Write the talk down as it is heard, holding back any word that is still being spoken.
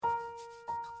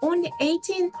only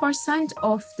 18%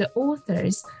 of the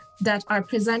authors that are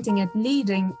presenting at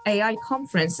leading AI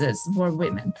conferences were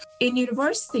women. In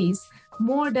universities,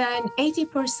 more than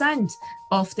 80%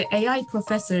 of the AI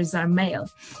professors are male.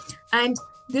 And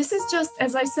this is just,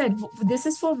 as I said, this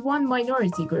is for one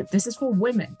minority group. This is for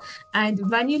women.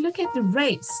 And when you look at the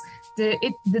race,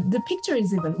 the picture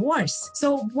is even worse.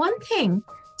 So one thing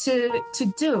to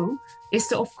do is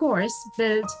to, of course,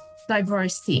 build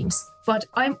diverse teams. But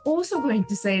I'm also going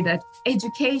to say that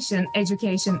education,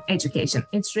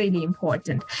 it's really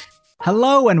important.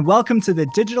 Hello and welcome to the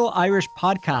Digital Irish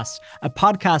Podcast, a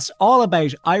podcast all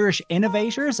about Irish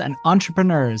innovators and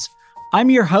entrepreneurs. I'm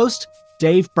your host,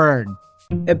 Dave Byrne.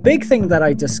 A big thing that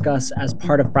I discuss as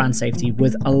part of brand safety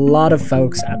with a lot of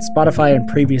folks at Spotify and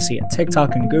previously at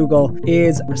TikTok and Google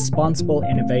is responsible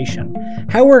innovation.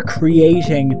 How we're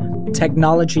creating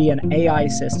technology and AI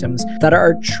systems that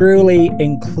are truly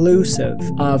inclusive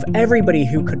of everybody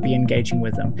who could be engaging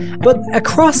with them. But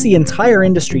across the entire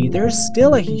industry, there's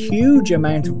still a huge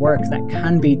amount of work that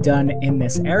can be done in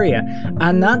this area.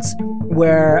 And that's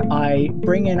where I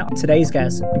bring in today's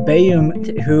guest,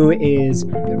 Bayum, who is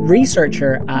a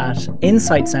researcher at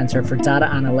Insight Centre for Data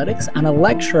Analytics and a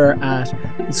lecturer at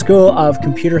the School of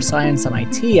Computer Science and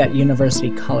IT at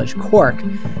University College Cork.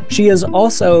 She is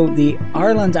also the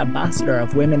Ireland Ambassador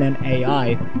of Women in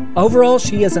AI. Overall,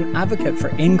 she is an advocate for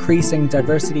increasing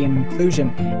diversity and inclusion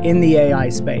in the AI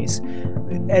space.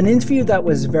 An interview that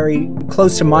was very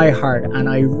close to my heart, and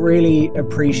I really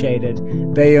appreciated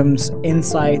Bayum's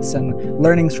insights and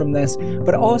learnings from this,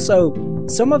 but also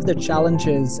some of the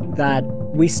challenges that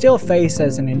we still face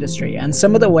as an industry and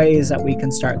some of the ways that we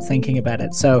can start thinking about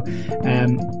it. So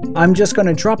I'm just going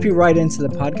to drop you right into the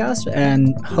podcast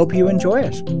and hope you enjoy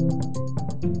it.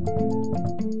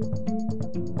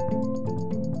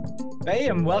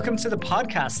 Bayum, welcome to the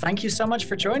podcast. Thank you so much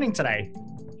for joining today.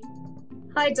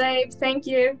 Hi, Dave. Thank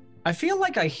you. I feel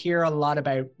like I hear a lot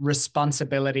about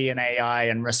responsibility in AI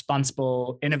and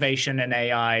responsible innovation in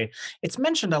AI. It's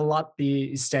mentioned a lot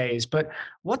these days, but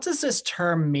what does this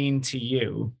term mean to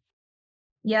you?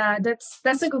 Yeah,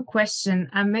 that's a good question.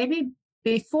 And maybe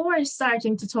before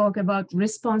starting to talk about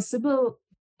responsible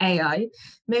AI,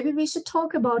 maybe we should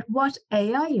talk about what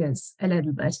AI is a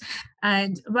little bit.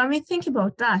 And when we think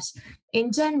about that,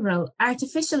 in general,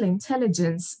 artificial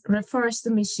intelligence refers to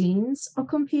machines or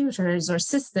computers or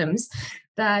systems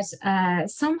that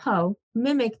somehow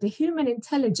mimic the human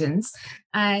intelligence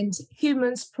and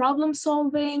humans' problem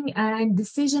solving and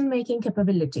decision-making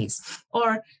capabilities.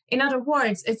 Or in other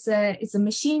words, it's a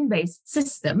machine-based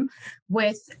system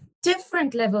with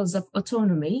different levels of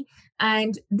autonomy.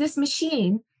 And this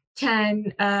machine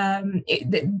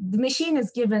the machine is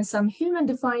given some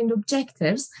human-defined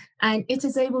objectives, and it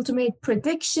is able to make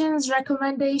predictions,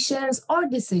 recommendations, or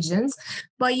decisions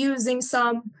by using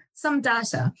some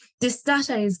data. This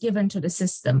data is given to the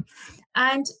system.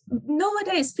 And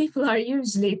nowadays, people are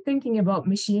usually thinking about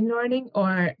machine learning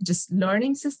or just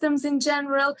learning systems in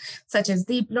general, such as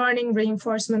deep learning,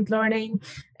 reinforcement learning,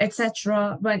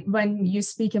 etc. when you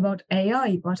speak about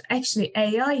AI. But actually,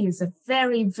 AI is a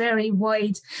very, very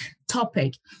wide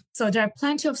topic. So there are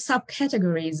plenty of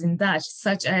subcategories in that,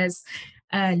 such as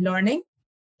learning,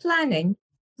 planning,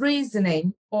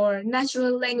 reasoning, or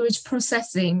natural language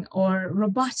processing, or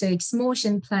robotics,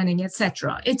 motion planning,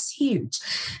 etc. It's huge.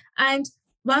 And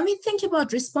when we think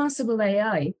about responsible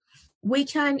AI, we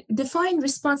can define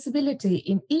responsibility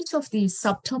in each of these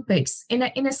subtopics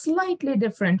in a slightly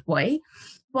different way.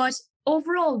 But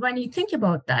overall, when you think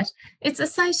about that, it's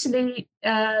essentially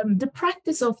the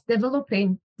practice of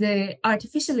developing the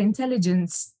artificial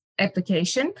intelligence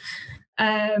application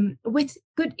with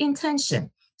good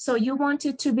intention. So you want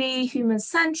it to be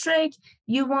human-centric,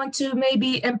 you want to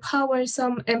maybe empower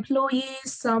some employees,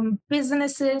 some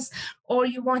businesses, or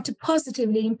you want to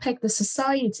positively impact the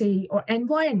society or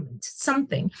environment,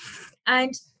 something.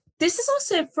 And this is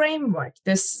also a framework,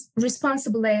 this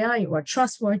responsible AI or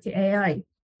trustworthy AI.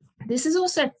 This is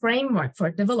also a framework for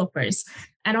developers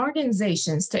and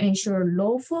organizations to ensure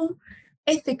lawful,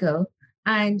 ethical,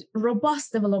 and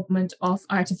robust development of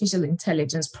artificial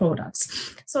intelligence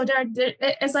products. So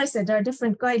as I said, there are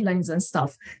different guidelines and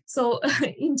stuff. So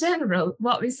in general,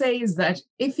 what we say is that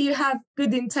if you have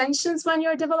good intentions when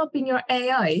you're developing your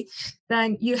AI,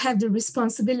 then you have the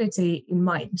responsibility in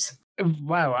mind.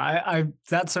 Wow, I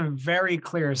that's a very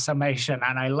clear summation.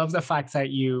 And I love the fact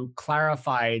that you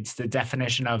clarified the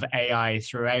definition of AI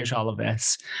throughout all of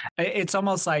this. It's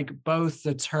almost like both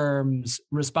the terms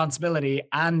responsibility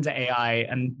and AI,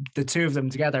 and the two of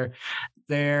them together,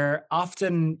 they're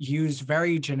often used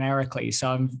very generically.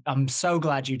 So I'm so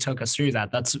glad you took us through that.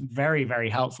 That's very, very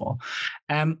helpful.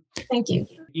 Thank you.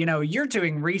 You know, you're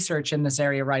doing research in this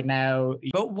area right now,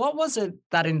 but what was it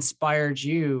that inspired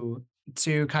you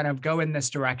to kind of go in this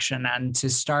direction and to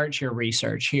start your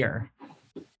research here?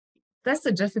 That's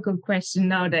a difficult question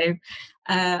now, Dave.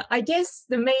 I guess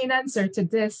the main answer to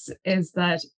this is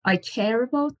that I care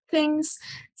about things.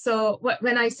 So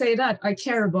when I say that, I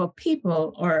care about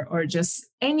people or just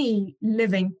any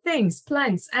living things,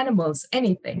 plants, animals,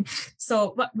 anything.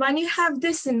 So when you have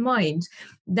this in mind,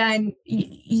 then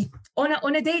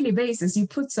on a daily basis, you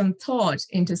put some thought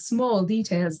into small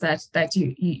details that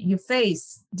you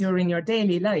face during your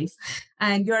daily life.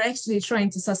 And you're actually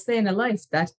trying to sustain a life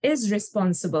that is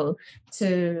responsible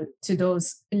to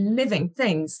those living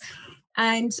things.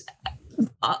 And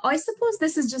I suppose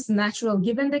this is just natural,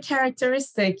 given the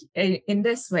characteristic in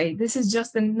this way. This is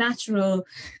just a natural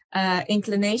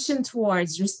inclination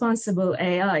towards responsible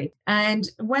AI. And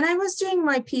when I was doing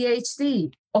my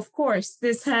PhD, of course,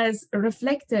 this has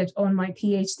reflected on my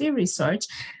PhD research.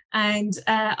 And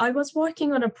I was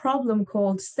working on a problem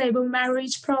called stable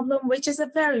marriage problem, which is a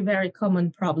very, very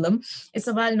common problem. It's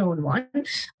a well-known one.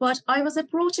 But I was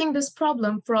approaching this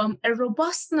problem from a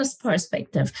robustness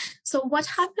perspective. So what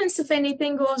happens if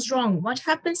anything goes wrong? What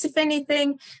happens if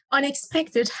anything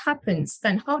unexpected happens?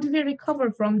 Then how do we recover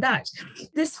from that?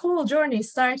 This whole journey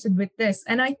started with this.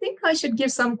 And I think I should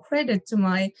give some credit to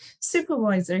my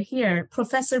supervisor here,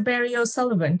 Professor Barry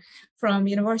O'Sullivan from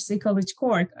University College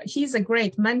Cork. He's a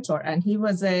great mentor and he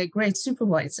was a great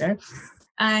supervisor.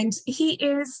 And he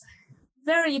is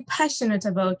very passionate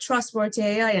about trustworthy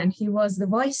AI, and he was the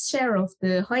vice chair of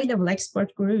the high-level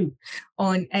expert group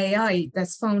on AI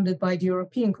that's founded by the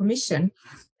European Commission.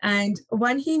 And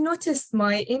when he noticed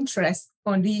my interest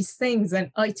on these things,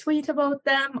 and I tweet about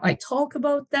them, I talk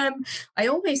about them, I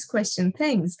always question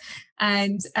things.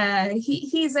 And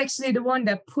he's actually the one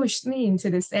that pushed me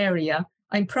into this area.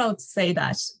 I'm proud to say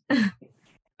that.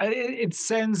 It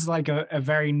sounds like a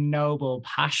very noble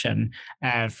passion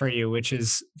for you, which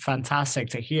is fantastic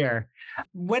to hear.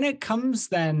 When it comes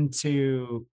then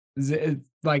to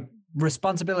like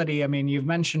responsibility, I mean, you've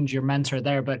mentioned your mentor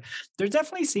there, but there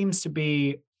definitely seems to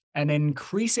be an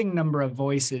increasing number of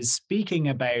voices speaking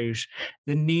about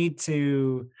the need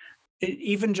to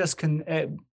even just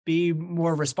be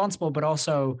more responsible, but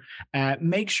also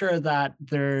make sure that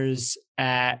there's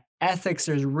ethics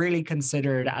is really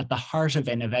considered at the heart of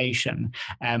innovation,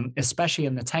 especially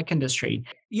in the tech industry.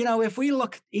 You know, if we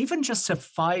look even just to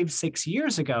 5-6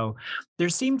 years ago, there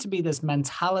seemed to be this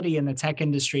mentality in the tech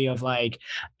industry of like,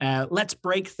 let's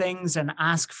break things and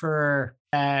ask for,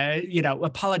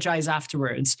 apologize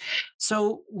afterwards.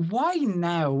 So why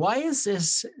now? Why is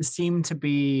this seem to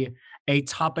be a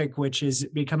topic which is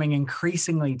becoming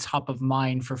increasingly top of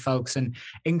mind for folks and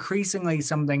increasingly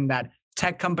something that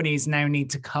tech companies now need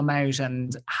to come out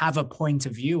and have a point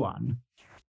of view on?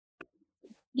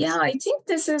 Yeah, I think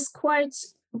this is quite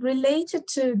related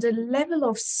to the level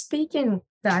of speaking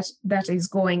that is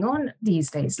going on these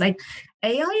days. Like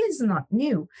AI is not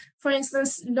new. For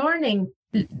instance, learning,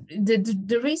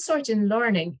 the research in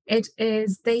learning, it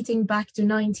is dating back to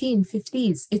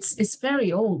 1950s. It's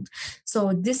very old.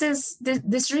 So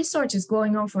this research is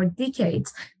going on for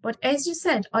decades. But as you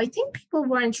said, I think people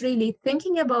weren't really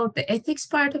thinking about the ethics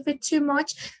part of it too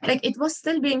much. Like it was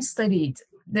still being studied.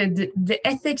 The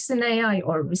ethics in AI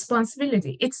or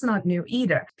responsibility, it's not new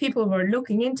either. People were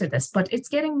looking into this, but it's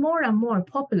getting more and more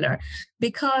popular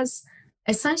because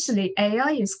essentially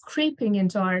AI is creeping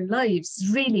into our lives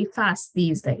really fast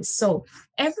these days. So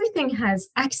everything has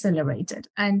accelerated,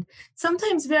 and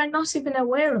sometimes we are not even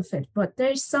aware of it, but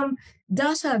there's some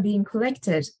data being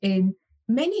collected in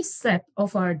many steps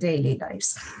of our daily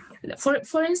lives.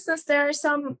 For instance, there are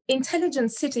some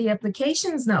intelligent city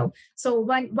applications now. So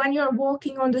when you're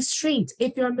walking on the street,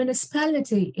 if your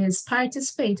municipality is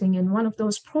participating in one of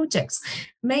those projects,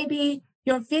 maybe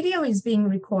your video is being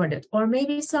recorded, or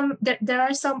maybe there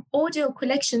are some audio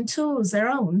collection tools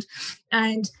around,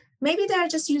 and maybe they're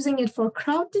just using it for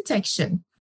crowd detection.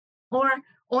 Or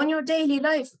on your daily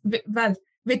life, well,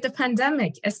 with the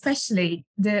pandemic, especially,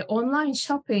 the online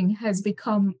shopping has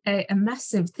become a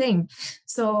massive thing.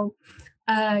 So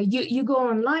you go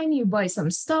online, you buy some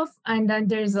stuff, and then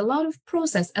there's a lot of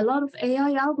process, a lot of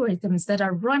AI algorithms that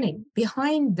are running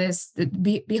behind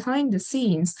the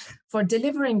scenes for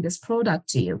delivering this product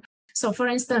to you. So, for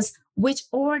instance, there's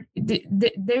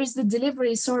the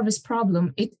delivery service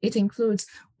problem. It includes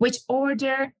which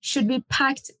order should be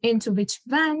packed into which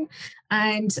van,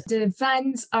 and the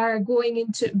vans are going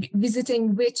into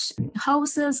visiting which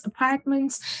houses,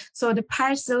 apartments. So the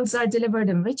parcels are delivered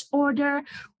in which order,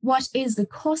 what is the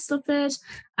cost of it,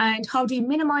 and how do you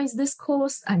minimize this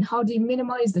cost, and how do you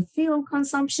minimize the fuel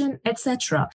consumption,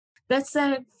 etc. That's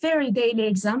a very daily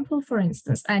example, for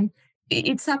instance, and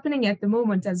it's happening at the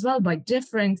moment as well by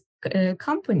different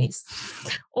companies.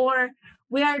 Or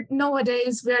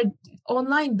nowadays,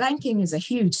 online banking is a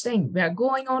huge thing. We are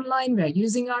going online, we are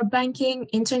using our banking,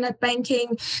 internet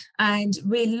banking, and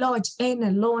we lodge in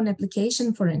a loan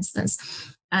application, for instance.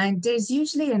 And there's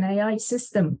usually an AI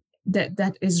system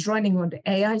that is running on the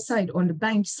AI side, on the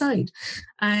bank side.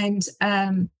 And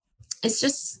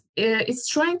it's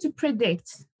trying to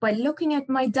predict by looking at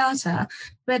my data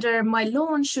whether my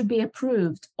loan should be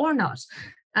approved or not.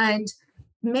 And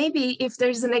maybe if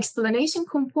there's an explanation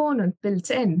component built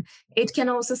in, it can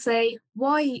also say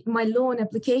why my loan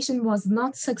application was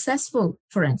not successful,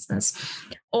 for instance.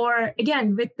 Or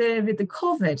again, with the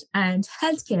COVID and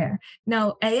healthcare,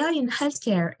 now AI in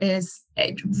healthcare is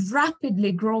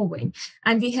rapidly growing.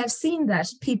 And we have seen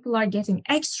that people are getting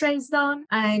x-rays done,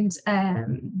 and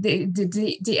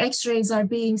the x-rays are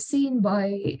being seen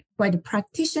by the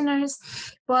practitioners.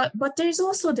 But there's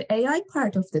also the AI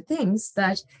part of the things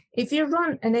that if you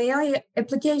run an AI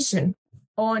application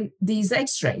on these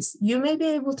x-rays, you may be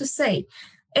able to say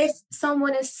if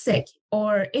someone is sick,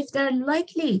 or if they're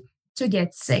likely to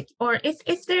get sick, or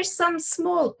if there's some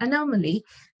small anomaly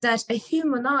that a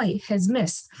human eye has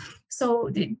missed.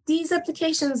 So these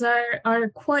applications are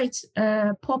quite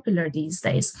popular these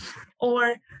days.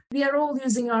 Or we are all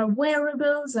using our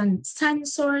wearables and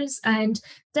sensors, and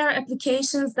there are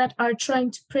applications that are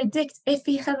trying to predict if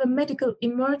we have a medical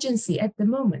emergency at the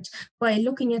moment by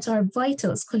looking at our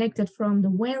vitals collected from the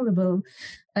wearable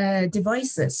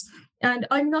devices. And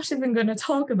I'm not even going to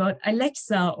talk about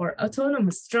Alexa or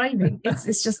autonomous driving.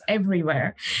 It's just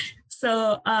everywhere.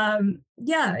 So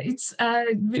it's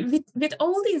with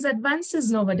all these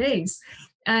advances nowadays,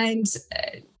 and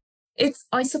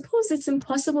I suppose it's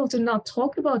impossible to not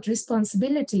talk about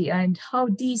responsibility and how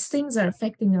these things are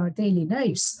affecting our daily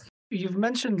lives. You've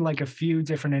mentioned like a few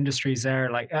different industries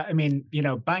there. Like, I mean,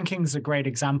 banking's a great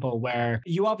example where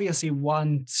you obviously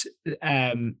want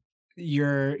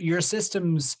your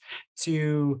systems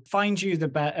to find you the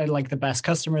best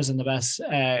customers and the best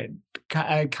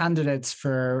candidates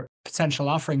for potential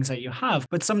offerings that you have.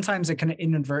 But sometimes it can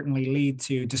inadvertently lead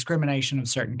to discrimination of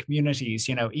certain communities,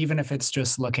 even if it's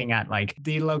just looking at like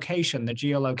the location, the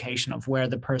geolocation of where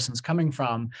the person's coming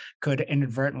from could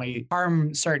inadvertently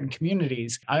harm certain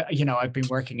communities. I've been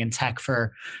working in tech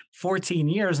for 14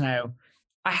 years now.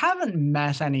 I haven't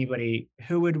met anybody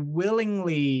who would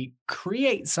willingly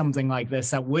create something like this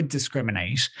that would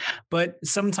discriminate, but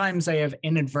sometimes they have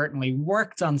inadvertently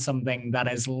worked on something that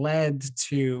has led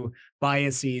to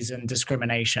biases and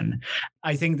discrimination.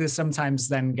 I think this sometimes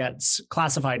then gets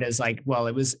classified as like, well,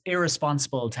 it was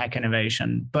irresponsible tech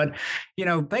innovation. But,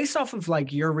 based off of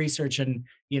like your research and,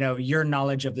 your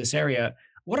knowledge of this area,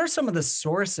 what are some of the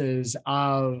sources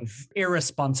of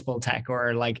irresponsible tech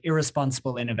or like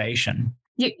irresponsible innovation?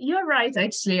 You're right,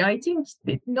 actually. I think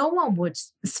no one would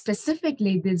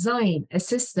specifically design a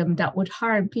system that would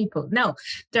harm people. Now,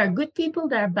 there are good people,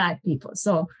 there are bad people.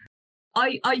 So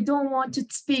I don't want to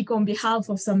speak on behalf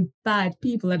of some bad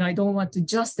people, and I don't want to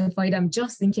justify them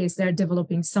just in case they're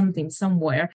developing something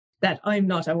somewhere that I'm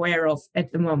not aware of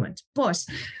at the moment. But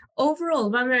overall,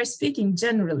 when we're speaking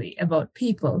generally about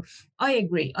people, I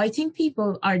agree. I think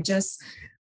people are just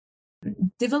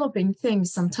developing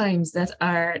things sometimes that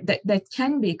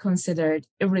can be considered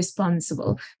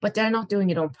irresponsible, but they're not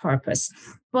doing it on purpose.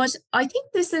 But I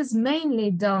think this is mainly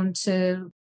down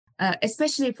to,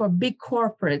 especially for big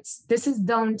corporates, this is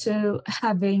down to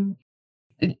having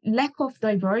lack of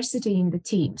diversity in the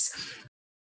teams.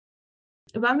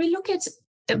 When we look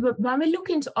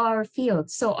into our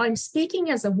field, so I'm speaking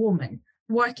as a woman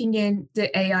working in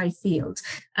the AI field,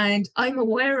 and I'm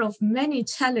aware of many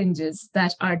challenges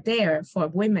that are there for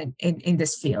women in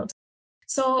this field.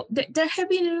 So there have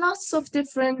been lots of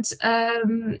different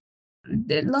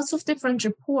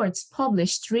reports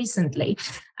published recently,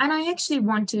 and I actually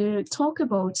want to talk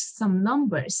about some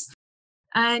numbers.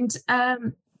 And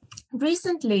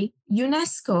recently,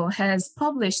 UNESCO has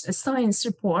published a science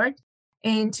report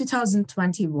in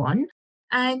 2021.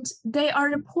 And they are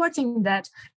reporting that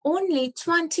only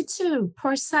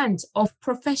 22% of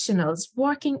professionals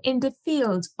working in the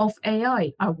field of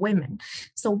AI are women.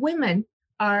 So women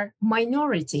are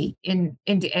minority in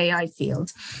the AI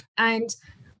field. And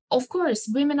of course,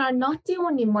 women are not the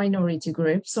only minority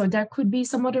group. So there could be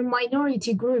some other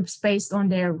minority groups based on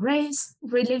their race,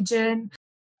 religion,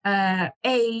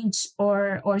 age,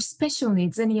 or special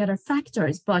needs, any other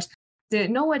factors. But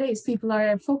nowadays, people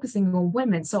are focusing on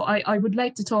women. So I would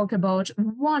like to talk about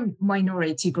one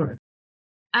minority group.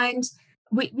 And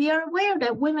we are aware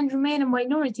that women remain a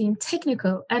minority in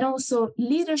technical and also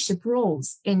leadership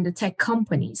roles in the tech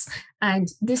companies. And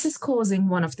this is causing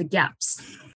one of the gaps.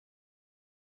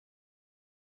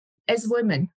 As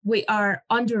women, we are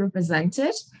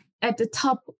underrepresented at the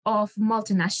top of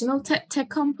multinational tech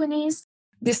companies,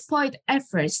 despite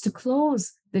efforts to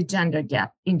close the gender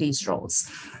gap in these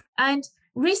roles. And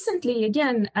recently,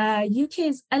 again,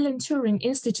 UK's Ellen Turing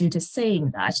Institute is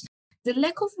saying that the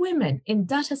lack of women in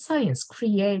data science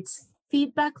creates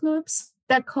feedback loops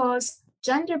that cause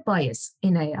gender bias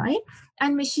in AI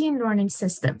and machine learning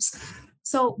systems.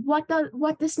 So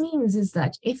what this means is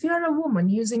that if you're a woman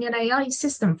using an AI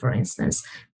system, for instance,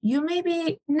 you may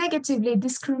be negatively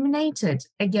discriminated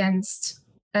against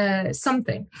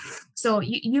something. So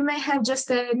you may have just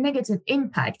a negative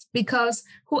impact because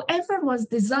whoever was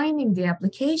designing the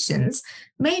applications,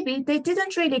 maybe they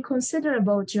didn't really consider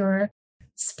about your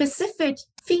specific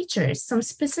features, some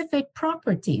specific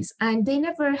properties, and they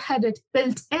never had it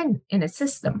built in a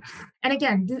system. And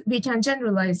again, we can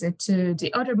generalize it to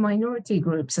the other minority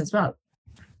groups as well.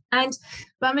 And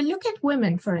when we look at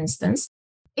women, for instance,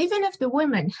 even if the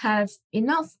women have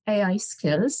enough AI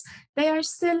skills, they are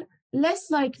still less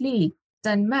likely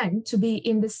than men to be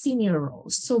in the senior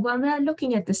roles. So when we are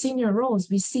looking at the senior roles,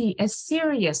 we see a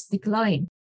serious decline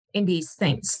in these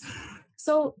things.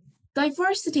 So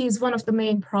diversity is one of the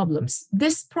main problems.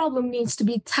 This problem needs to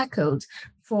be tackled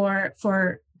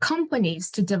for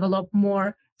companies to develop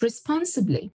more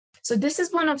responsibly. So this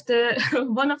is one of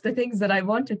the things that I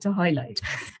wanted to highlight.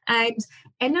 And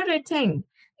another thing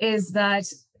is that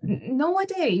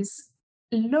nowadays,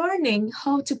 learning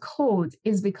how to code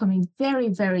is becoming very,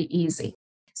 very easy.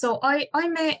 So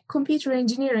I'm a computer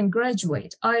engineering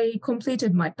graduate. I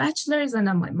completed my bachelor's and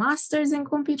then my master's in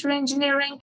computer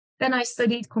engineering. Then I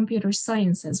studied computer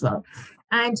science as well.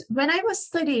 And when I was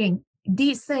studying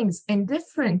these things in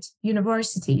different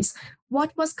universities,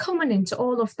 what was common into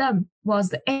all of them was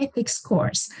the ethics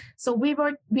course. So we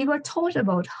were taught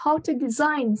about how to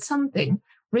design something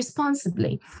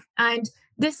responsibly. And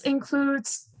this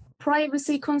includes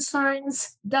privacy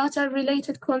concerns,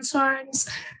 data-related concerns,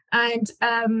 and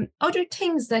other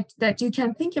things that you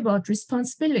can think about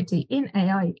responsibility in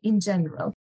AI in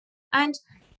general. And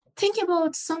think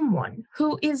about someone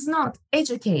who is not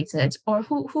educated or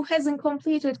who hasn't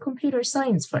completed computer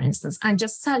science, for instance, and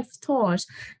just self-taught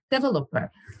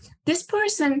developer. This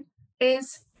person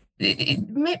is,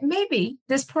 maybe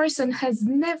this person has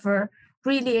never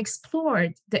really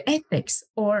explored the ethics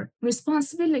or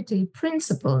responsibility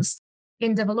principles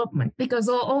in development, because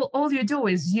all you do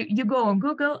is you go on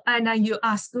Google and then you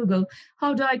ask Google,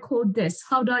 how do I code this?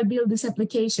 How do I build this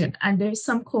application? And there's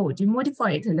some code, you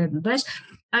modify it a little bit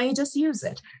and you just use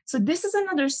it. So this is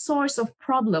another source of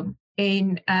problem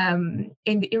in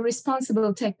the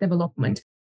irresponsible tech development.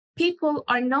 People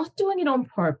are not doing it on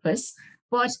purpose,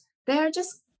 but they are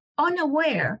just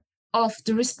unaware of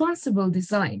the responsible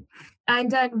design.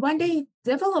 And then when they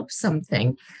develop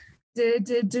something,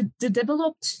 the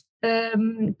developed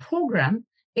program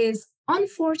is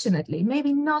unfortunately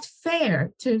maybe not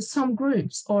fair to some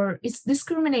groups, or it's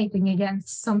discriminating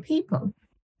against some people.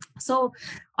 So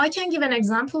I can give an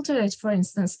example to it. For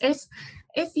instance,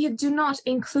 if you do not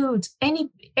include any,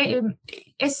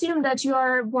 assume that you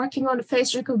are working on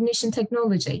face recognition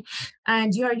technology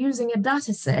and you are using a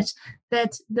data set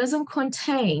that doesn't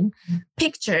contain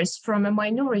pictures from a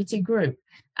minority group.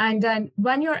 And then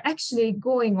when you're actually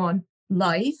going on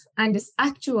live and this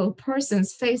actual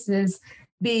person's face is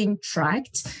being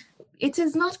tracked, it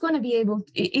is not going to be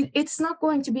it's not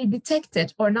going to be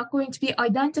detected or not going to be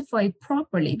identified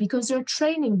properly because your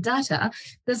training data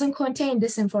doesn't contain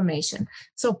this information.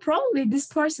 So probably this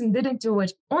person didn't do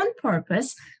it on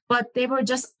purpose, but they were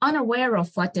just unaware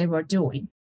of what they were doing.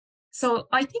 So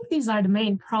I think these are the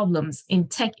main problems in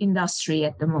tech industry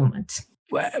at the moment.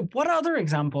 What other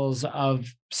examples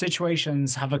of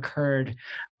situations have occurred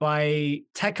by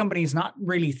tech companies not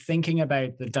really thinking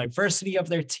about the diversity of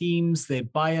their teams, the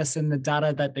bias in the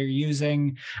data that they're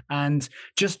using, and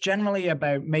just generally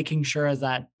about making sure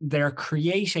that they're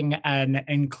creating an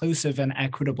inclusive and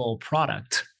equitable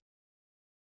product?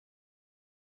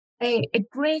 A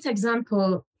great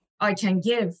example I can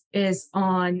give is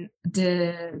on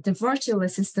the virtual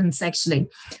assistants, actually.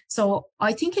 So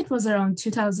I think it was around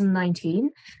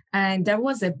 2019, and there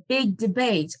was a big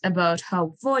debate about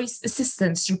how voice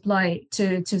assistants reply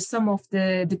to some of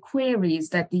the queries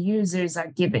that the users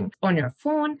are giving on your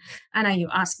phone. And then you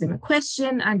ask them a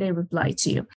question and they reply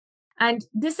to you. And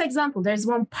this example, there's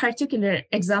one particular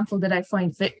example that I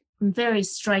find very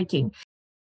striking.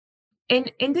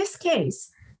 In this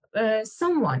case,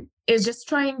 someone is just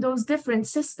trying those different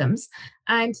systems,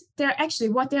 and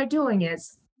what they're doing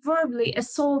is verbally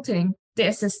assaulting the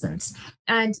assistants,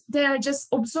 and they are just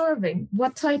observing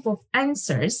what type of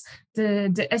answers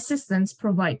the assistants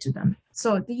provide to them.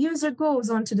 So the user goes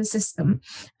onto the system,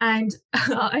 and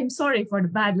I'm sorry for the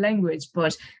bad language,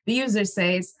 but the user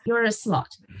says, "You're a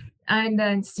slut." And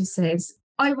then she says,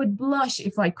 "I would blush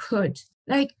if I could."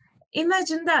 Like,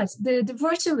 imagine that the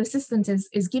virtual assistant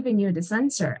is giving you this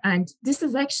answer, and this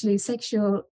is actually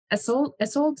sexual assault.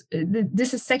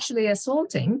 This is sexually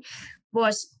assaulting,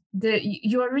 but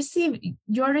you're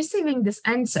receiving this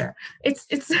answer. It's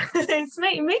it's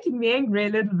making me angry a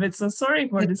little bit. So sorry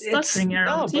for the stuttering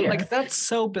around here. No, but like that's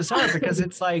so bizarre because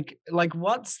it's like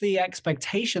what's the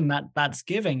expectation that's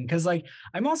giving? Because like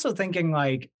I'm also thinking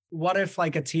like, what if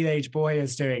like a teenage boy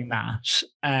is doing that?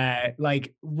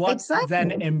 Like what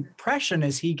then impression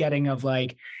is he getting of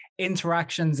like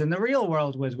interactions in the real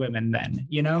world with women then,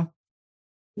 you know?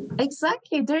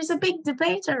 Exactly. There's a big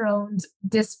debate around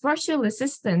this virtual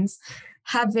assistants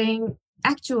having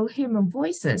actual human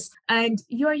voices, and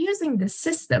you're using the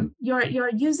system.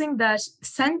 You're using that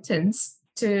sentence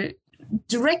to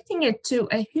directing it to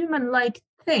a human-like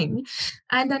thing,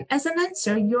 and then as an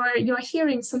answer, you're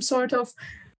hearing some sort of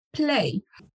play.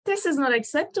 This is not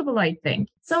acceptable, I think.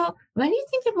 So when you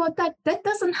think about that, that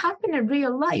doesn't happen in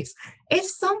real life. If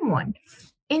someone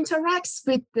interacts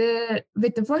with the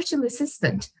virtual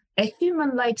assistant, a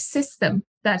human-like system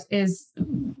that is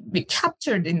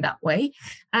captured in that way,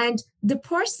 and the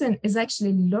person is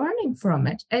actually learning from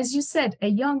it. As you said, a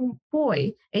young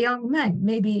boy, a young man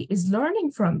maybe is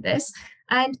learning from this,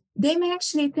 and they may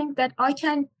actually think that I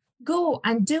can go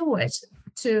and do it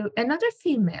to another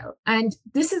female. And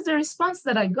this is the response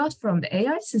that I got from the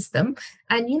AI system.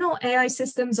 And, you know, AI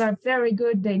systems are very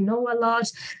good. They know a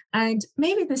lot. And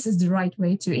maybe this is the right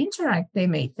way to interact, they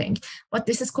may think. But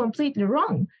this is completely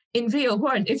wrong. In real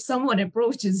world, if someone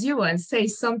approaches you and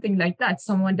says something like that,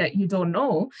 someone that you don't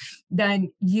know,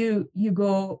 then you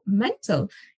go mental.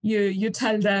 You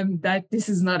tell them that this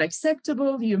is not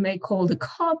acceptable. You may call the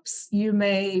cops. You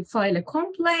may file a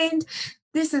complaint.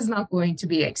 This is not going to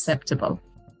be acceptable.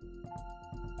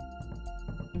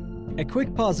 A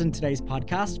quick pause in today's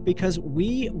podcast because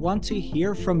we want to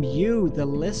hear from you, the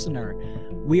listener.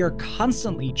 We are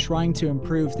constantly trying to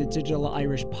improve the Digital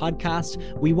Irish podcast.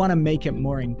 We want to make it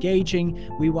more engaging.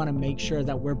 We want to make sure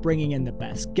that we're bringing in the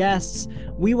best guests.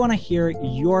 We want to hear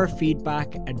your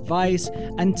feedback, advice,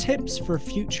 and tips for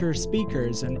future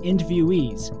speakers and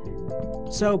interviewees.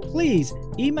 So please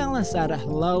email us at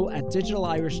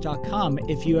hello@digitalirish.com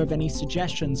if you have any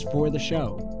suggestions for the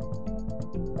show.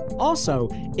 Also,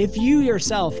 if you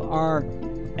yourself are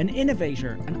an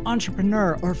innovator, an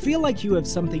entrepreneur, or feel like you have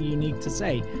something unique to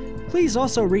say, please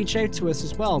also reach out to us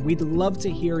as well. We'd love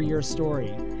to hear your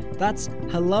story. That's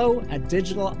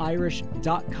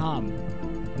hello@digitalirish.com.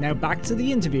 Now back to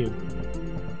the interview.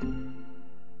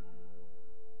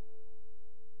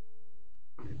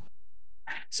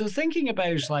 So thinking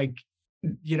about like,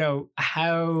 you know,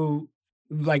 how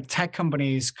like tech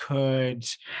companies could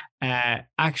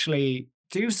actually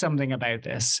do something about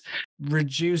this,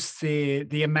 reduce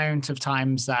the amount of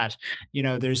times that, you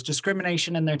know, there's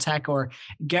discrimination in their tech, or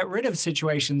get rid of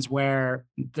situations where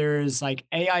there's like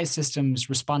AI systems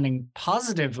responding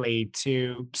positively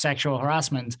to sexual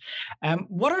harassment.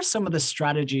 What are some of the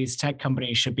strategies tech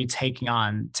companies should be taking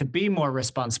on to be more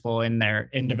responsible in their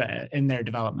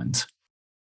development?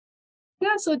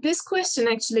 Yeah, so this question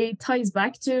actually ties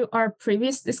back to our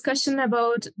previous discussion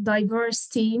about diverse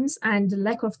teams and the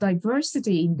lack of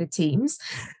diversity in the teams.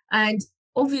 And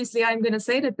obviously, I'm going to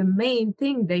say that the main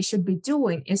thing they should be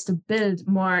doing is to build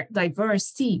more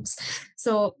diverse teams.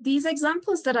 So these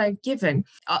examples that I've given,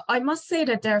 I must say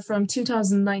that they're from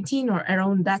 2019 or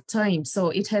around that time. So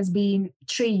it has been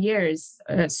 3 years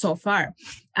so far.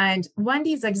 And when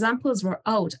these examples were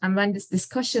out and when this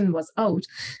discussion was out,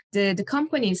 the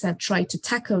companies have tried to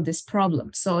tackle this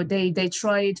problem. So they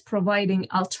tried providing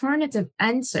alternative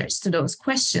answers to those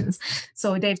questions.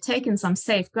 So they've taken some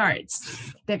safeguards.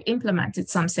 They've implemented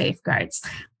some safeguards.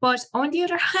 But on the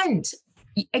other hand,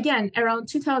 again, around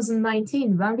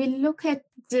 2019, when we look at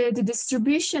the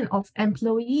distribution of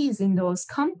employees in those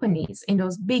companies, in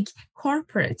those big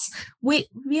corporates, we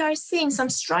are seeing some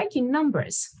striking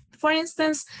numbers. For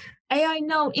instance, AI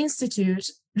Now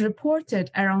Institute reported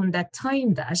around that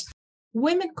time that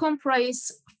women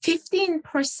comprise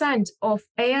 15% of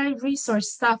AI research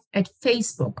staff at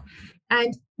Facebook.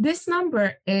 And this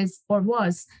number is or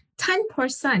was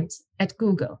 10% at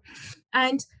Google.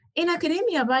 And in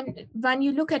academia, when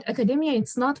you look at academia,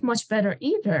 it's not much better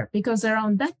either, because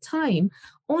around that time,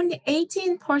 only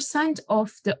 18%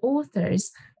 of the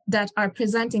authors that are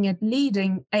presenting at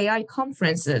leading AI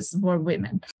conferences were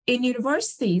women. In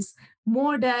universities,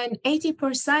 more than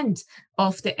 80%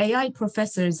 of the AI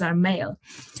professors are male.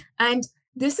 And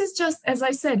this is just, as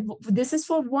I said, this is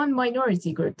for one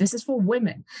minority group. This is for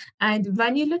women. And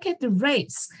when you look at the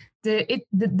race,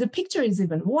 the picture is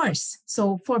even worse.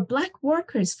 So for Black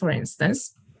workers, for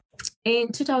instance,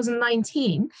 in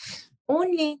 2019,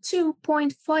 only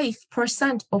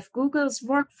 2.5% of Google's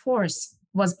workforce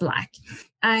was Black.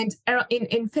 And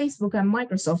in Facebook and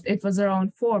Microsoft, it was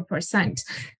around 4%.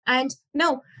 And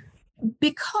now,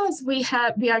 because we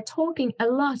are talking a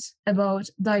lot about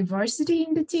diversity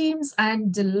in the teams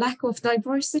and the lack of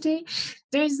diversity,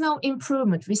 there is no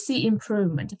improvement. We see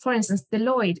improvement. For instance,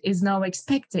 Deloitte is now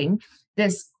expecting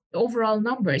this overall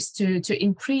numbers to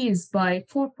increase by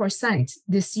 4%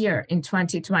 this year in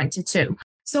 2022.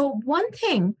 So one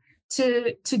thing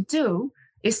to do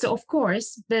is to, of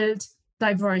course, build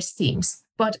diverse teams.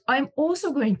 But I'm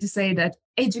also going to say that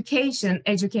education,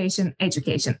 it's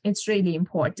really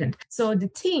important. So the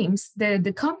teams,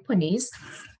 the companies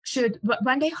should,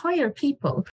 when they hire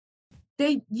people,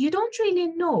 you don't really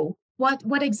know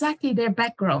what exactly their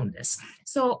background is.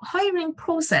 So hiring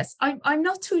process, I'm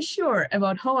not too sure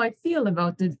about how I feel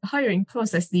about the hiring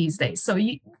process these days. So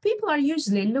people are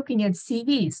usually looking at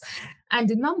CVs and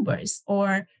the numbers,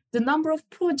 or the number of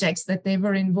projects that they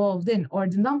were involved in, or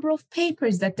the number of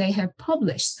papers that they have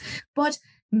published. But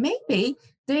maybe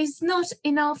there is not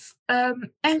enough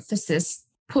emphasis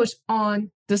put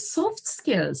on the soft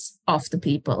skills of the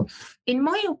people. In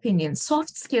my opinion,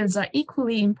 soft skills are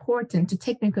equally important to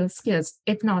technical skills,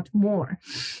 if not more.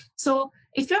 So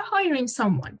if you hire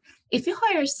someone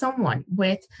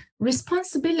with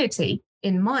responsibility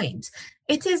in mind,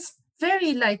 it is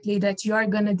very likely that you are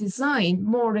going to design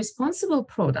more responsible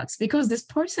products, because this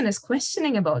person is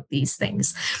questioning about these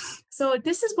things. So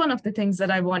this is one of the things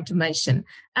that I want to mention.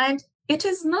 And it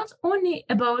is not only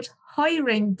about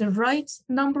hiring the right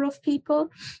number of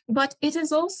people, but it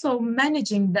is also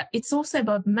it's also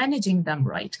about managing them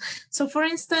right. So for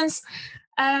instance,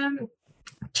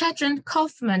 Katrin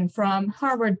Kaufman from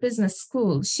Harvard Business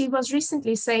School, she was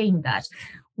recently saying that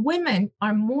women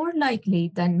are more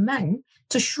likely than men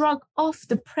to shrug off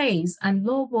the praise and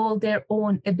lowball their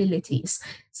own abilities.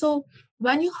 So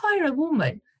when you hire a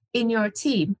woman in your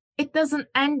team, it doesn't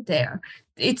end there.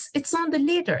 It's on the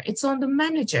leader, it's on the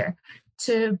manager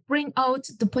to bring out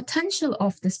the potential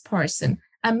of this person.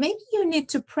 And maybe you need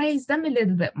to praise them a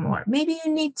little bit more. Maybe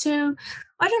you need to,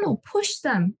 push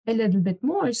them a little bit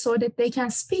more so that they can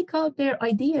speak out their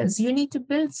ideas. You need to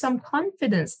build some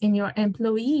confidence in your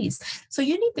employees. So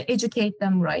you need to educate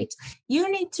them right. You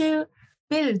need to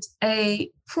build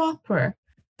a proper,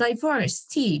 diverse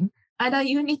team, and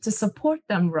you need to support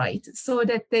them right so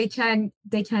that they can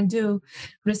do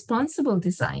responsible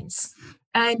designs.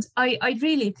 And I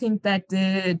really think that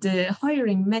the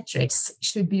hiring metrics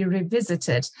should be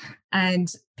revisited,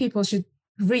 and people should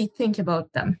rethink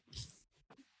about them.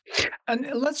 And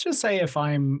let's just say if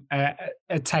I'm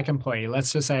a tech employee,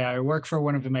 let's just say I work for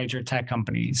one of the major tech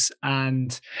companies,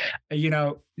 and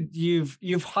you've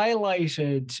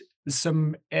highlighted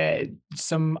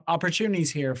some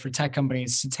opportunities here for tech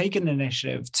companies to take an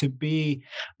initiative to be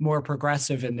more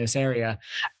progressive in this area.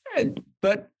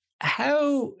 But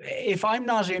how, if I'm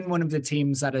not in one of the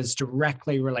teams that is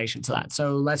directly related to that,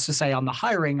 so let's just say on the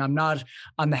hiring, I'm not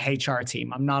on the HR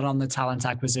team, I'm not on the talent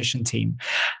acquisition team,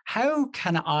 how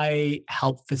can I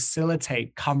help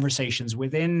facilitate conversations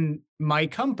within my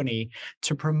company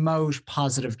to promote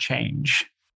positive change?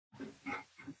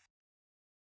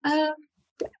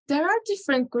 There are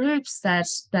different groups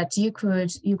that you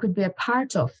could be a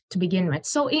part of to begin with.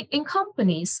 So in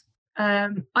companies,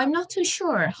 I'm not too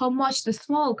sure how much the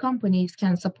small companies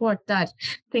can support that,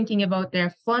 thinking about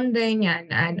their funding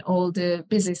and all the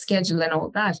busy schedule and all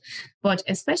that. But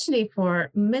especially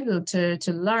for middle to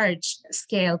large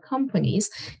scale companies,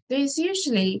 there's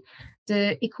usually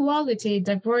the equality,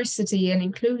 diversity, and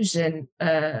inclusion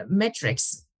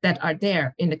metrics that are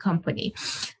there in the company.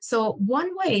 So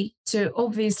one way to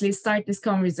obviously start this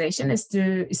conversation is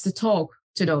to talk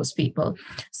to those people.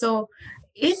 So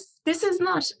if this is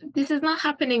not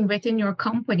happening within your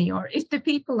company, or if the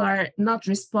people are not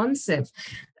responsive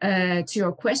to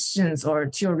your questions or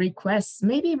to your requests,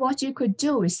 maybe what you could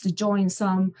do is to join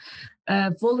some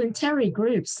voluntary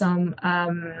groups, some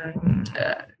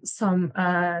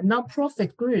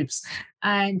non-profit groups,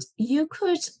 and you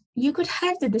could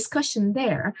have the discussion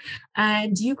there,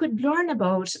 and you could learn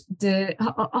about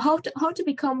how to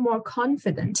become more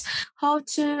confident, how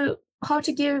to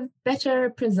give better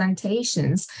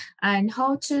presentations, and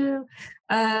how to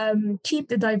keep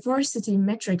the diversity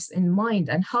metrics in mind,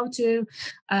 and how to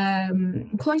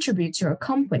contribute to your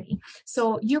company.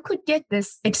 So you could get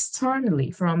this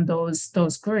externally from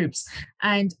those groups.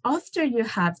 And after you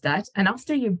have that, and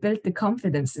after you build the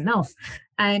confidence enough,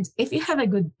 and if you have a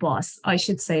good boss, I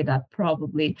should say that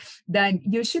probably, then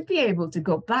you should be able to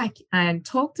go back and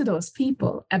talk to those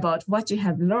people about what you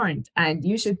have learned, and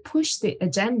you should push the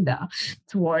agenda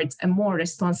towards a more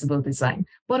responsible design.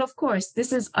 But of course,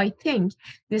 I think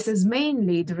this is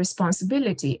mainly the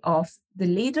responsibility of the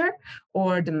leader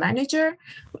or the manager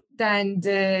than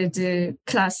the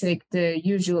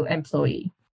usual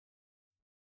employee.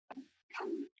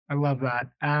 I love that.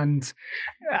 And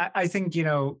I think,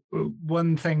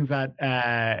 one thing that,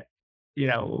 I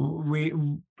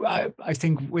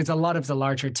think with a lot of the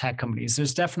larger tech companies,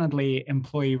 there's definitely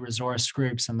employee resource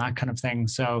groups and that kind of thing.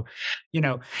 So,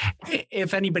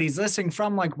 if anybody's listening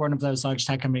from like one of those large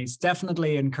tech companies,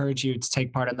 definitely encourage you to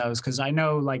take part in those. Because I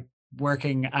know, like,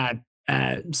 working at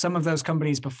some of those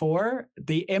companies before,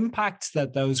 the impact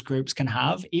that those groups can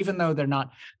have, even though they're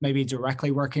not maybe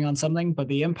directly working on something, but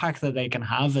the impact that they can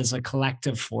have as a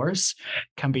collective force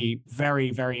can be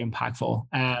very, very impactful.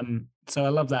 So I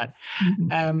love that.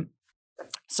 Mm-hmm.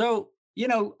 So,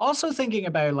 also thinking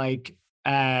about like,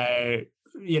 where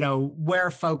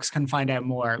folks can find out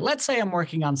more. Let's say I'm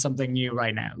working on something new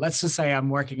right now. Let's just say I'm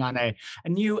working on a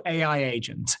new AI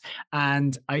agent,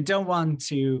 and I don't want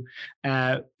to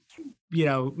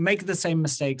make the same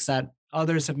mistakes that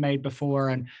others have made before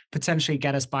and potentially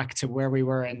get us back to where we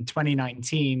were in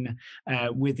 2019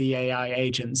 with the AI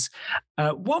agents.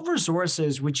 What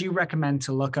resources would you recommend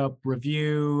to look up,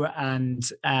 review, and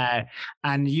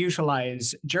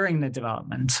utilize during the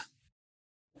development?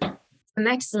 An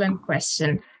excellent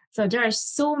question. So there are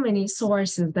so many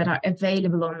sources that are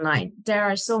available online. There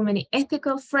are so many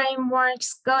ethical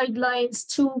frameworks, guidelines,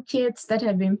 toolkits that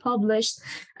have been published,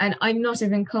 and I'm not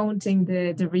even counting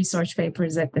the research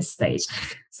papers at this stage.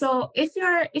 So if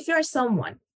you're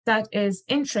someone that is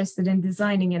interested in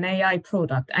designing an AI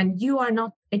product and you are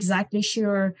not exactly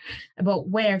sure about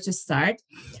where to start,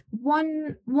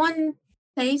 one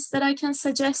place that I can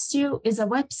suggest you is a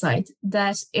website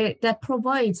that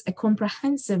provides a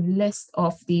comprehensive list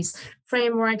of these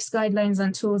frameworks, guidelines,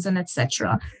 and tools, and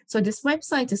etc. So this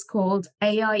website is called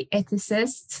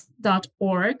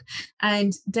AIethicists.org,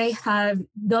 and they have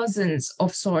dozens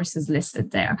of sources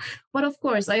listed there. But of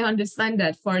course, I understand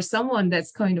that for someone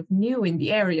that's kind of new in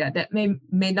the area, that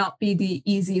may not be the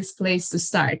easiest place to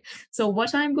start. So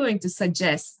what I'm going to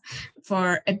suggest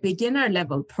for a beginner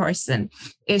level person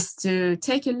is to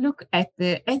take a look at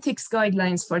the ethics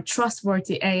guidelines for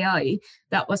trustworthy AI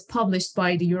that was published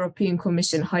by the European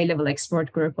Commission High-Level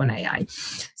Expert Group on AI.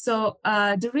 So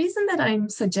the reason that I'm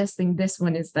suggesting this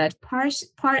one is that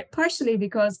partially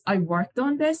because I worked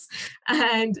on this,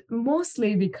 and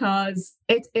mostly because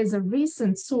it is a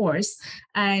recent source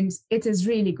and it is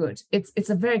really good. It's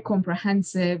a very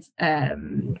comprehensive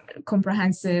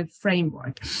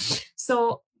framework.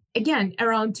 So again,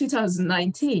 around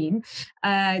 2019,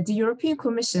 the European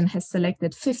Commission has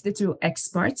selected 52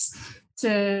 experts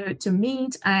to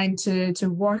meet and to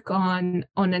work on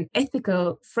an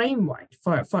ethical framework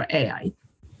for AI.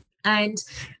 And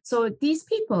so these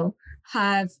people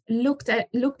have looked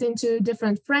into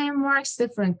different frameworks,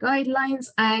 different guidelines,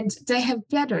 and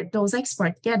those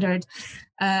experts gathered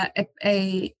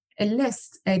a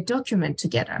document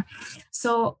together.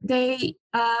 So they,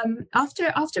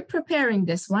 after preparing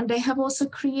this one, they have also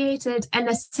created an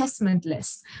assessment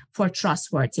list for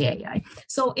trustworthy AI.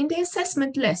 So in the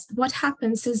assessment list, what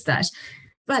happens is that,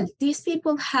 well, these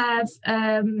people have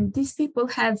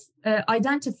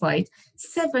identified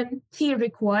 7 key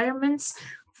requirements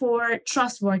for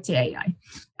trustworthy AI.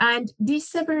 And these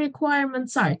 7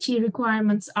 key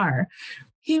requirements are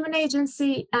human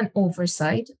agency and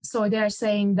oversight. So they're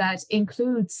saying that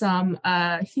include some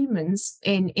humans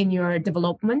in your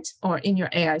development or in your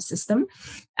AI system.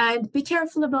 And be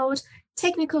careful about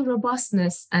technical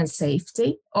robustness and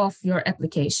safety of your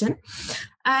application.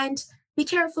 And be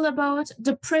careful about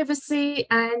the privacy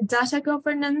and data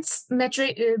governance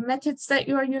methods that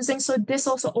you are using. So this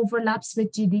also overlaps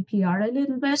with GDPR a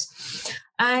little bit.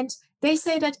 And they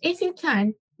say that if you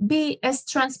can, be as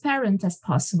transparent as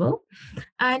possible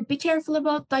and be careful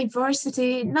about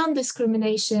diversity,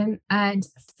 non-discrimination, and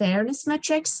fairness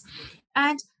metrics.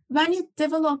 And when you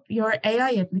develop your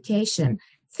AI application,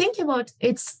 think about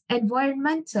its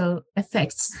environmental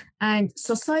effects and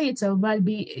societal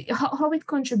well-being, how it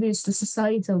contributes to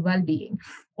societal well-being,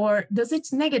 or does it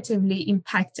negatively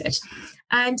impact it?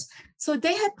 And so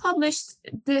they had published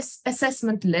this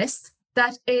assessment list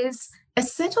that is a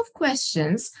set of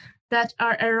questions that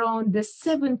are around the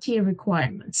 7 key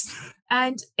requirements.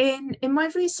 And in my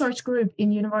research group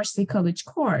in University College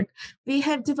Cork, we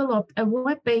have developed a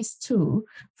web-based tool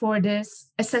for this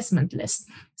assessment list.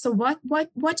 So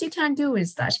what you can do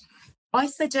is that I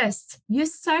suggest you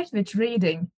start with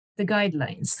reading the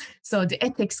guidelines, so the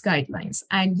ethics guidelines,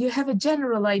 and you have a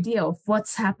general idea of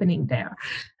what's happening there.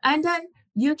 And then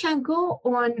you can go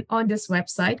on this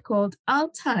website called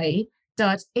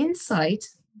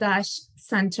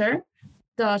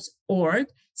altai.insight-center.org.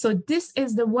 So this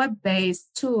is the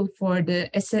web-based tool for the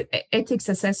ethics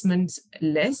assessment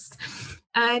list.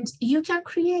 And you can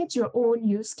create your own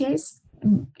use case.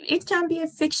 It can be a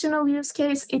fictional use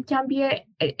case. It can be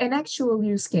an actual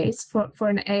use case for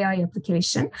an AI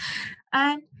application.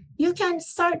 And you can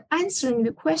start answering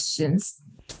the questions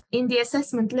in the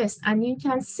assessment list, and you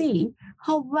can see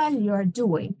how well you are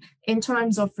doing in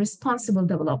terms of responsible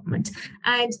development.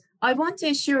 And I want to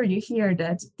assure you here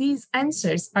that these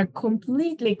answers are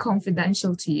completely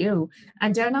confidential to you,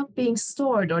 and they're not being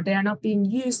stored or they're not being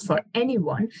used for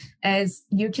anyone, as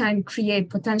you can create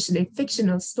potentially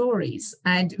fictional stories.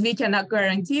 And we cannot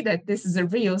guarantee that this is a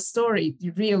real story,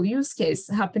 the real use case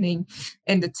happening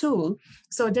in the tool.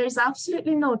 So there's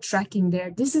absolutely no tracking there.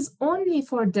 This is only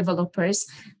for developers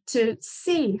to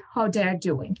see how they're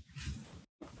doing.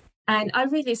 And I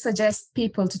really suggest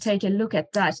people to take a look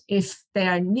at that if they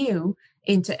are new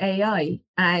into AI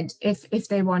and if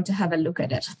they want to have a look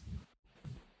at it.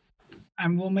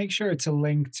 And we'll make sure to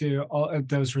link to all of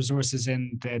those resources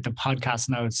in the podcast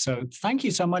notes. So thank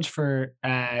you so much for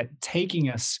taking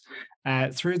us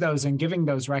through those and giving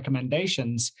those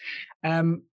recommendations.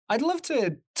 I'd love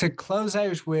to close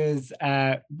out with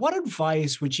what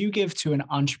advice would you give to an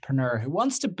entrepreneur who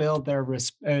wants to build their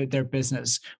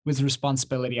business with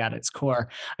responsibility at its core?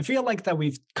 I feel like that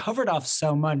we've covered off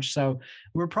so much, so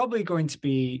we're probably going to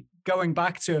be going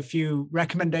back to a few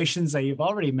recommendations that you've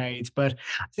already made, but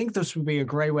I think this would be a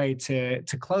great way to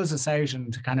close us out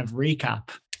and to kind of recap.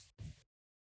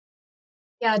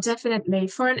 Yeah, definitely.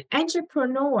 For an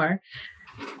entrepreneur,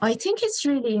 I think it's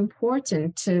really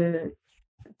important to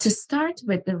start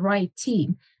with the right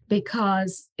team,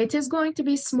 because it is going to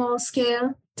be small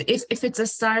scale. If it's a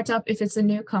startup, if it's a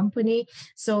new company,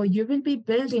 so you will be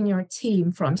building your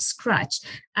team from scratch.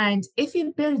 And if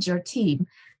you build your team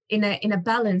in a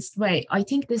balanced way, I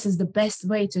think this is the best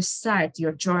way to start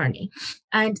your journey.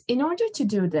 And in order to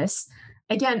do this,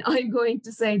 again, I'm going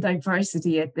to say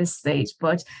diversity at this stage,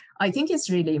 but I think it's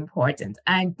really important.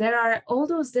 And there are all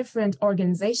those different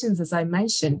organizations, as I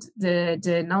mentioned, the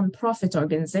nonprofit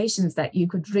organizations that you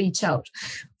could reach out.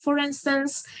 For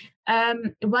instance,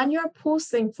 when you're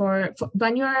posting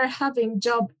when you're having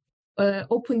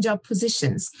open job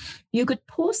positions, you could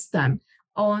post them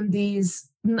on these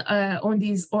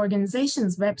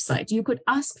organizations' website. You could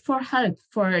ask for help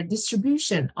for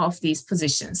distribution of these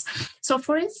positions. So,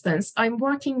 for instance, I'm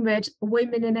working with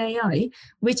Women in AI,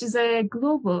 which is a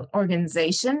global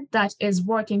organization that is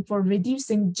working for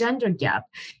reducing gender gap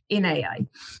in AI.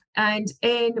 And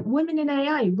in Women in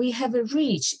AI, we have a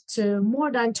reach to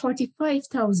more than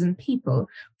 35,000 people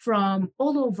from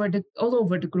all over the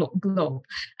globe.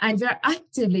 And we're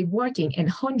actively working in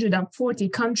 140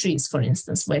 countries, for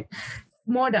instance, with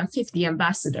more than 50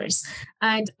 ambassadors.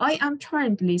 And I am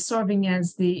currently serving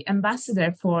as the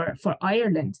ambassador for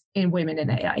Ireland in Women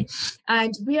in AI.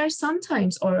 And we are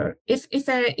sometimes, or if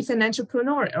an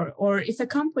entrepreneur or if a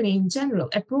company in general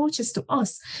approaches to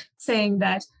us saying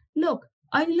that, look,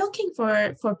 I'm looking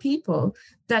for people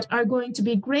that are going to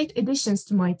be great additions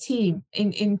to my team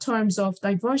in terms of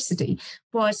diversity,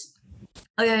 but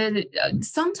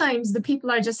sometimes the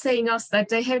people are just saying us that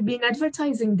they have been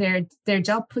advertising their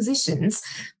job positions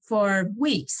for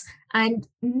weeks, and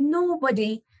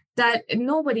nobody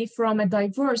from a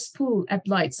diverse pool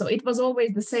applied. So it was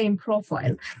always the same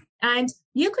profile. And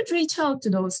you could reach out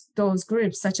to those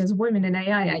groups, such as Women in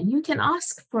AI, and you can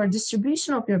ask for a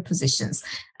distribution of your positions.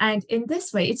 And in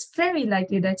this way, it's very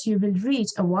likely that you will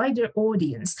reach a wider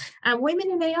audience. And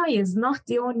Women in AI is not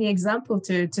the only example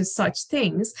to such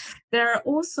things. There are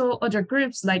also other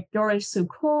groups like Girls Who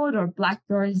Code, or Black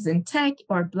Girls in Tech,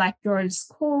 or Black Girls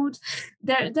Code.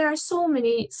 There are so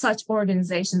many such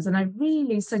organizations, and I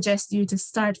really suggest you to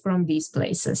start from these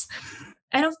places.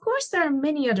 And of course, there are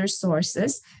many other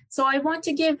sources. So I want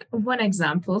to give one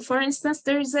example. For instance,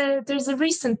 there's a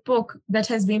recent book that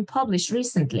has been published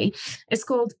recently. It's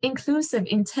called Inclusive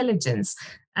Intelligence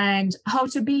and How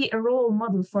to Be a Role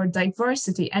Model for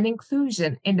Diversity and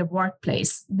Inclusion in the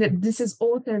Workplace. This is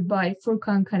authored by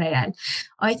Furkan Karayel.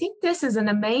 I think this is an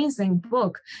amazing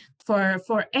book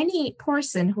for any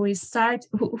person who is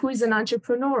an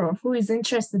entrepreneur or who is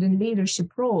interested in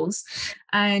leadership roles.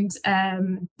 And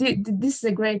this is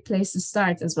a great place to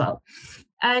start as well.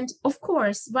 And of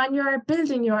course, when you're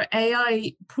building your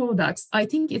AI products, I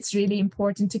think it's really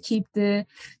important to keep the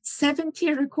 7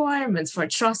 key requirements for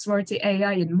trustworthy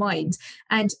AI in mind.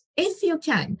 And if you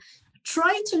can,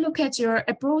 try to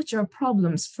approach your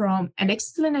problems from an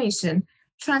explanation,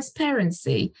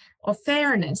 transparency, or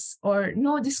fairness, or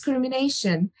no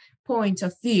discrimination point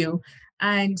of view.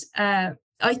 And I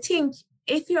think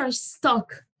if you're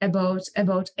stuck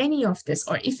about any of this,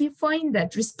 or if you find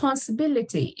that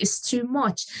responsibility is too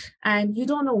much and you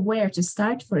don't know where to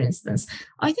start, for instance,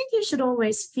 I think you should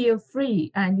always feel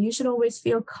free and you should always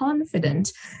feel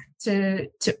confident to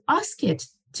ask it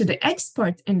to the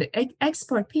expert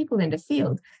people in the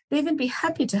field. They will be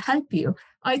happy to help you.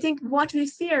 I think what we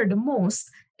fear the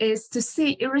most is to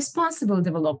see irresponsible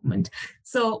development.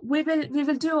 So we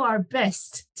will do our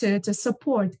best to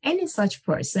support any such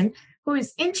person who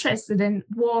is interested in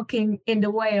walking in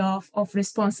the way of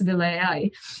responsible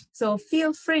AI. So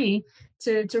feel free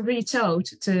to reach out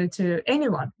to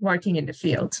anyone working in the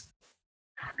field.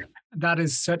 That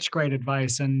is such great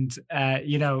advice. And,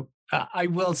 I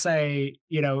will say,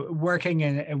 working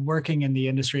in the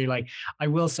industry, like I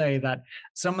will say that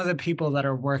some of the people that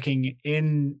are working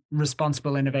in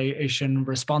responsible innovation,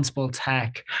 responsible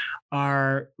tech,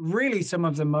 are really some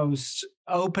of the most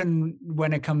open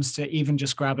when it comes to even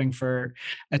just grabbing for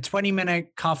a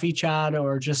 20-minute coffee chat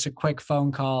or just a quick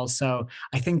phone call. So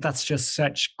I think that's just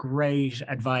such great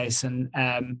advice and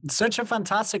such a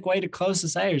fantastic way to close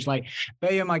this out. Like,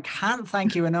 Bayum, I can't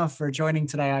thank you enough for joining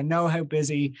today. I know how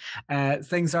busy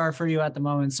things are for you at the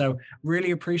moment. So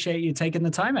really appreciate you taking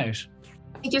the time out.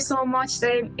 Thank you so much,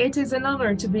 Dave. It is an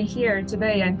honor to be here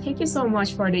today, and thank you so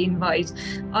much for the invite.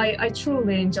 I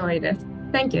truly enjoyed it.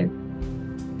 Thank you.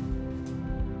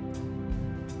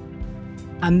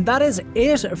 And that is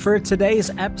it for today's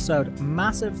episode.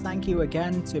 Massive thank you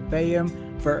again to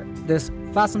Bayum for this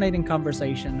fascinating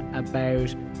conversation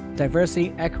about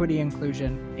diversity, equity,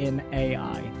 inclusion in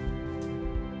AI.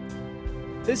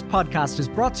 This podcast is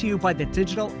brought to you by the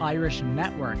Digital Irish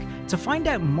Network. To find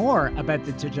out more about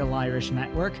the Digital Irish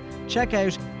Network, check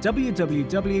out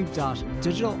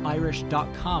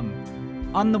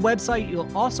www.digitalirish.com. On the website,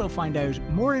 you'll also find out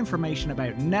more information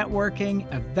about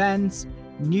networking, events,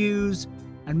 news,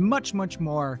 and much, much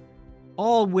more,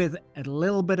 all with a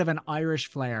little bit of an Irish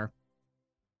flair.